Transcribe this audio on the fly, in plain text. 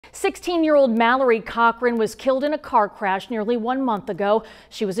16-year-old Mallory Cochran was killed in a car crash nearly 1 month ago.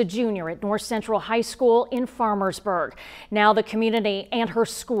 She was a junior at North Central High School in Farmersburg. Now the community and her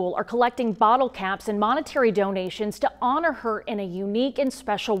school are collecting bottle caps and monetary donations to honor her in a unique and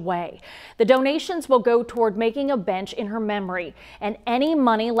special way. The donations will go toward making a bench in her memory, and any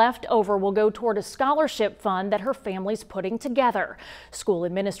money left over will go toward a scholarship fund that her family's putting together. School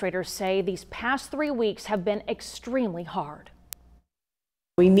administrators say these past 3 weeks have been extremely hard.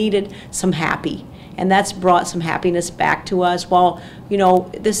 We needed some happy, and that's brought some happiness back to us. Well, you know,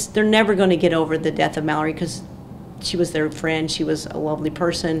 they're never going to get over the death of Mallory because she was their friend. She was a lovely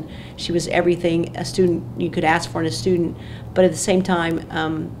person. She was everything a student you could ask for in a student. But at the same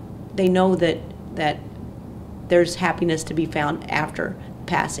time, they know that there's happiness to be found after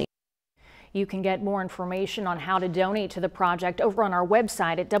passing. You can get more information on how to donate to the project over on our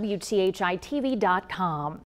website at WTHI-TV.com.